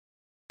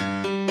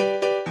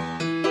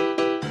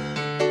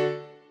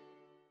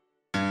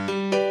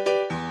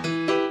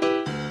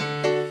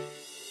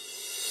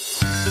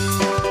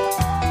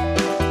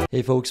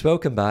Hey folks,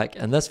 welcome back.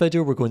 In this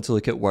video we're going to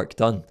look at work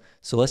done.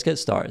 So let's get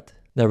started.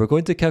 Now we're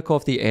going to kick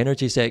off the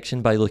energy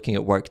section by looking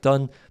at work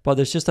done, but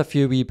there's just a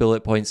few wee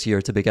bullet points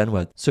here to begin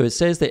with. So it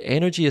says that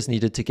energy is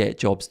needed to get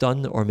jobs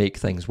done or make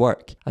things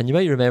work. And you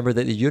might remember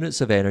that the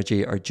units of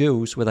energy are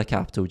joules with a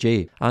capital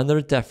J, and there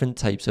are different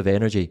types of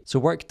energy. So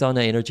work done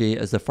energy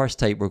is the first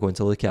type we're going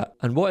to look at.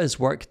 And what is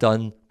work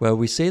done? Well,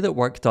 we say that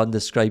work done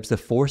describes the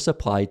force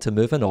applied to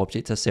move an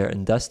object a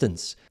certain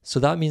distance. So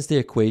that means the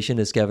equation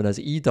is given as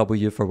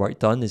EW for work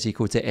done is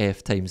equal to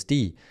F times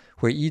D,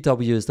 where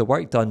EW is the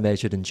work done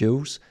measured in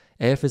joules,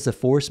 F is the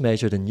force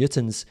measured in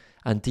newtons,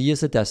 and D is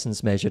the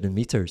distance measured in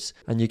meters.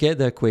 And you get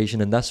the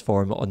equation in this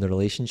form on the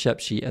relationship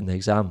sheet in the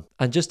exam.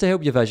 And just to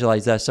help you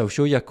visualize this, I'll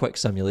show you a quick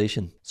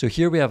simulation. So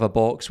here we have a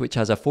box which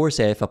has a force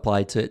F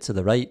applied to it to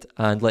the right,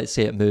 and let's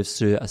say it moves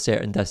through a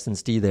certain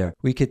distance D there.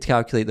 We could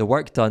calculate the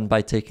work done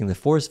by taking the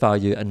force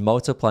value and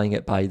multiplying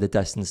it by the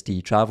distance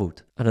D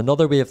travelled. And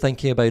another way of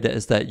thinking about it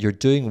is that you're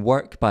doing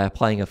work by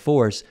applying a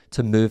force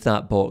to move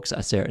that box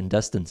a certain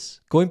distance.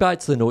 Going back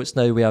to the notes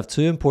now, we have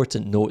two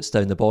important notes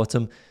down the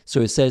bottom. So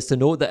it says to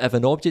note that if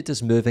an object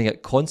is moving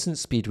at constant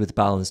speed with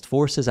balanced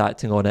forces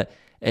acting on it,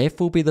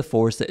 F will be the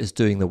force that is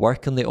doing the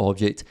work on the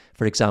object,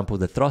 for example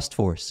the thrust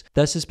force.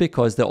 This is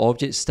because the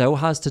object still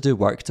has to do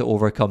work to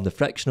overcome the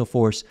frictional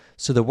force,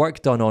 so the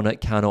work done on it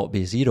cannot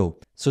be zero.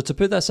 So to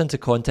put this into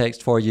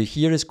context for you,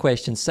 here is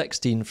question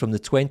 16 from the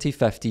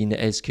 2015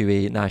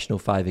 SQA National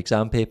 5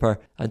 exam paper,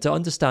 and to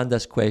understand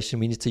this question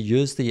we need to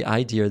use the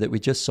idea that we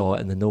just saw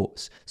in the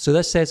notes. So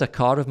this says a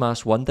car of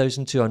mass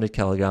 1,200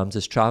 kilograms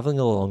is travelling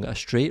along a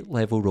straight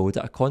level road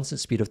at a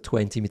constant speed of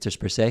 20 meters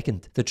per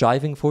second. The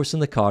driving force on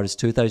the car is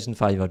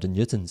 2,500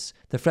 newtons.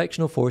 The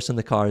frictional force on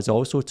the car is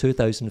also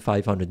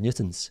 2,500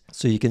 newtons.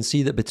 So you can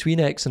see that between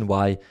X and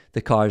Y,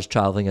 the car is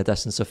travelling a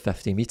distance of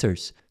 50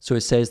 meters. So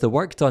it says the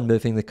work done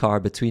moving the car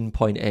between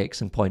point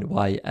X and point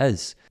Y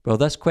is. Well,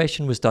 this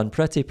question was done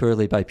pretty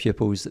poorly by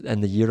pupils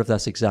in the year of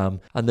this exam,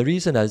 and the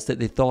reason is that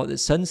they thought that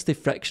since the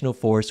frictional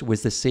force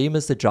was the same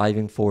as the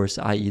driving force,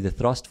 i.e. the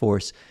thrust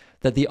force,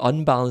 that the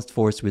unbalanced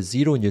force was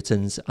 0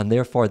 newtons, and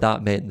therefore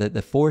that meant that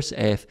the force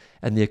F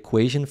in the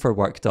equation for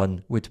work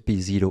done would be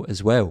 0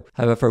 as well.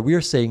 However,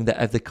 we're saying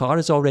that if the car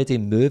is already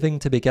moving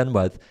to begin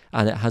with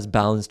and it has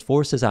balanced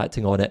forces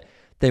acting on it,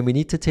 then we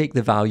need to take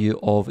the value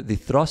of the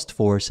thrust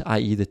force,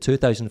 i.e. the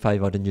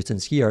 2,500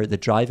 newtons here, the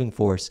driving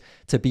force,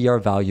 to be our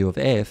value of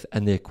F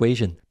in the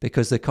equation,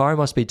 because the car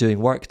must be doing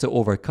work to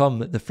overcome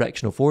the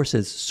frictional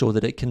forces so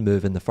that it can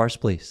move in the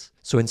first place.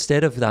 So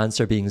instead of the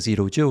answer being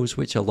 0 joules,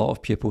 which a lot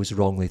of pupils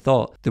wrongly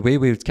thought, the way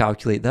we would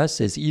calculate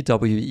this is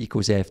EW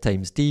equals F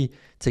times D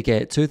to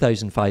get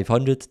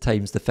 2,500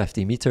 times the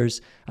 50 meters,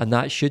 and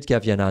that should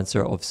give you an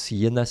answer of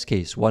C in this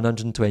case,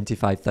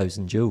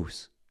 125,000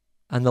 joules.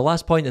 And the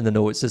last point in the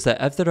notes is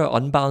that if there are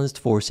unbalanced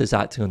forces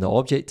acting on the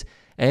object,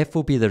 F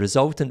will be the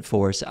resultant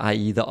force,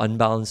 i.e. the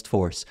unbalanced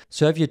force.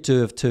 So if you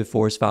do have two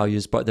force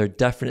values but they're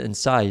different in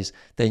size,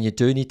 then you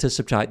do need to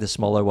subtract the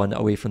smaller one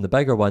away from the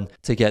bigger one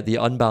to get the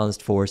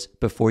unbalanced force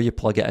before you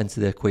plug it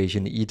into the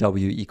equation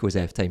EW equals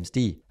F times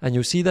D. And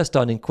you'll see this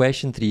done in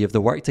question 3 of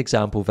the worked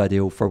example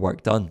video for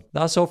work done.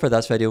 That's all for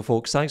this video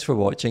folks, thanks for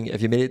watching.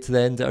 If you made it to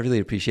the end, I really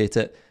appreciate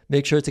it.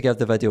 Make sure to give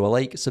the video a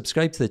like,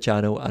 subscribe to the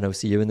channel, and I'll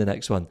see you in the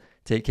next one.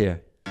 Take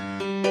care.